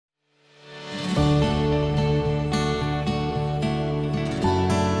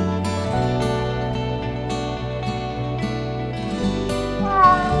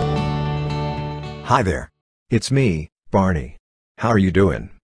Hi there. It's me, Barney. How are you doing?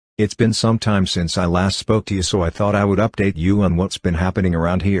 It's been some time since I last spoke to you, so I thought I would update you on what's been happening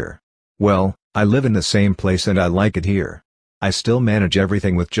around here. Well, I live in the same place and I like it here. I still manage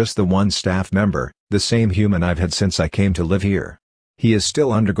everything with just the one staff member, the same human I've had since I came to live here. He is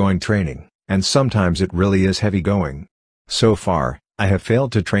still undergoing training, and sometimes it really is heavy going. So far, I have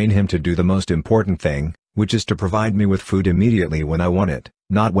failed to train him to do the most important thing, which is to provide me with food immediately when I want it,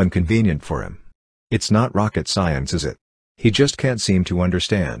 not when convenient for him. It's not rocket science, is it? He just can't seem to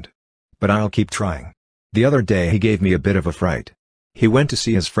understand. But I'll keep trying. The other day he gave me a bit of a fright. He went to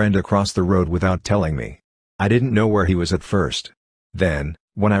see his friend across the road without telling me. I didn't know where he was at first. Then,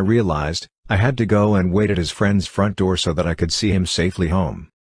 when I realized, I had to go and wait at his friend's front door so that I could see him safely home.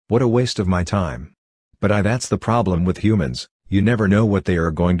 What a waste of my time. But that's the problem with humans, you never know what they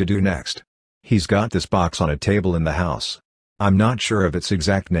are going to do next. He's got this box on a table in the house. I'm not sure of its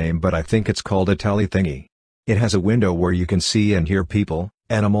exact name, but I think it's called a telly thingy. It has a window where you can see and hear people,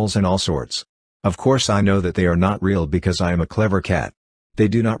 animals and all sorts. Of course I know that they are not real because I am a clever cat. They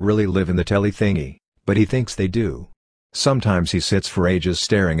do not really live in the telly thingy, but he thinks they do. Sometimes he sits for ages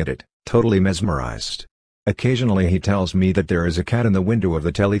staring at it, totally mesmerized. Occasionally he tells me that there is a cat in the window of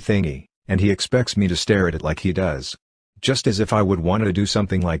the telly thingy, and he expects me to stare at it like he does. Just as if I would want to do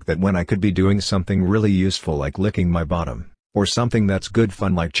something like that when I could be doing something really useful like licking my bottom, or something that's good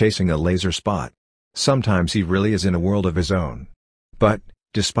fun like chasing a laser spot. Sometimes he really is in a world of his own. But,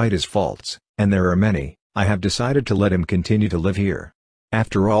 despite his faults, and there are many, I have decided to let him continue to live here.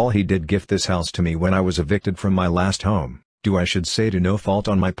 After all, he did gift this house to me when I was evicted from my last home, I should say to no fault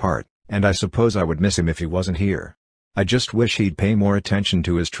on my part, and I suppose I would miss him if he wasn't here. I just wish he'd pay more attention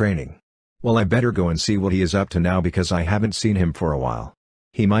to his training. Well, I better go and see what he is up to now because I haven't seen him for a while.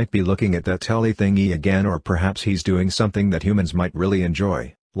 He might be looking at that telly thingy again, or perhaps he's doing something that humans might really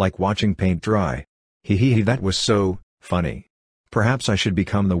enjoy, like watching paint dry. Hee, that was so funny. Perhaps I should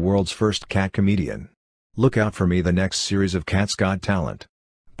become the world's first cat comedian. Look out for me the next series of Cats Got Talent.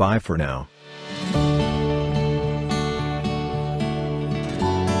 Bye for now.